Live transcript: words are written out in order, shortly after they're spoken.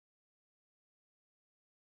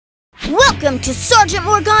Welcome to Sergeant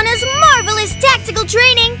Morgana's marvelous tactical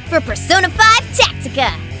training for Persona 5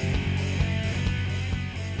 Tactica.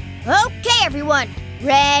 Okay, everyone,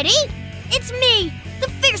 ready? It's me, the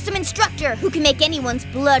fearsome instructor who can make anyone's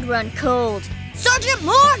blood run cold, Sergeant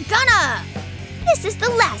Morgana. This is the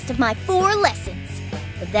last of my 4 lessons,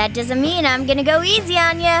 but that doesn't mean I'm gonna go easy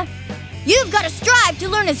on ya. You've got to strive to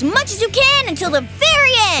learn as much as you can until the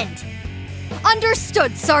very end.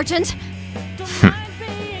 Understood, Sergeant.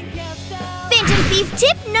 Phantom Thief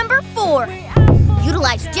tip number 4.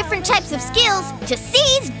 Utilize different types of skills to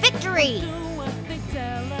seize victory.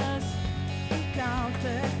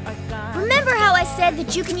 Remember how I said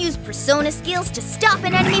that you can use persona skills to stop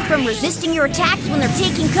an enemy from resisting your attacks when they're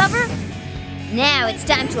taking cover? Now it's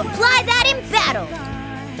time to apply that in battle.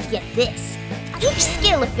 Get this. Each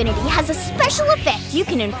skill affinity has a special effect you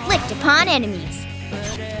can inflict upon enemies.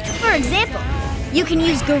 For example, you can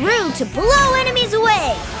use Guru to blow enemies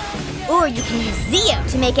away. Or you can use Zio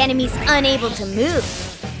to make enemies unable to move.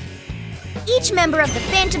 Each member of the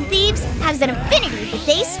Phantom Thieves has an affinity that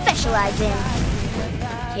they specialize in.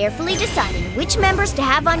 Carefully deciding which members to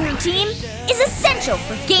have on your team is essential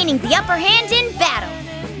for gaining the upper hand in battle.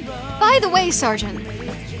 By the way, Sergeant,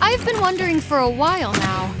 I've been wondering for a while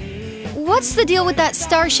now. What's the deal with that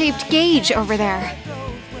star-shaped gauge over there?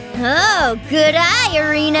 Oh, good eye,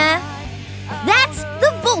 Arena. That's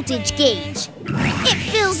the voltage gauge. It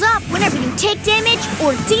fills up whenever you take damage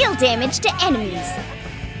or deal damage to enemies.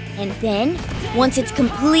 And then, once it's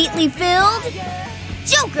completely filled,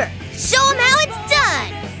 Joker, show them how it's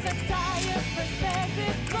done!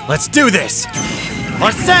 Let's do this!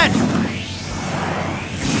 We're set!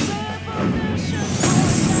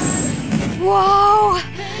 Whoa!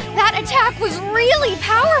 That attack was really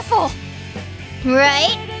powerful!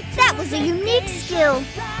 Right? That was a unique skill.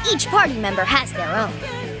 Each party member has their own.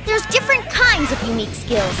 There's different kinds of unique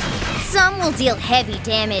skills. Some will deal heavy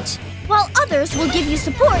damage, while others will give you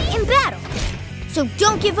support in battle. So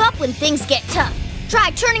don't give up when things get tough. Try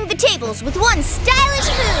turning the tables with one stylish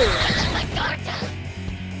move.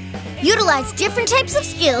 Utilize different types of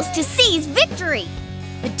skills to seize victory.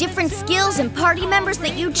 The different skills and party members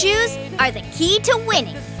that you choose are the key to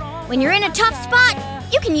winning. When you're in a tough spot,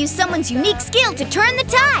 you can use someone's unique skill to turn the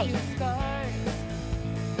tide.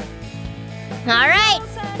 All right,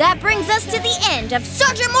 that brings us to the end of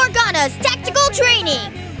Sergeant Morgana's tactical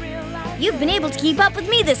training. You've been able to keep up with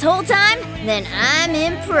me this whole time? Then I'm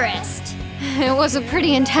impressed. It was a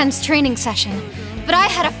pretty intense training session, but I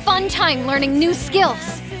had a fun time learning new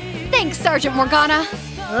skills. Thanks, Sergeant Morgana.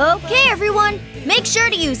 Okay, everyone, make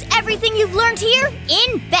sure to use everything you've learned here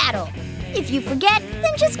in battle. If you forget,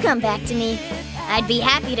 then just come back to me. I'd be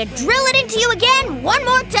happy to drill it into you again one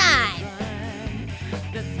more time.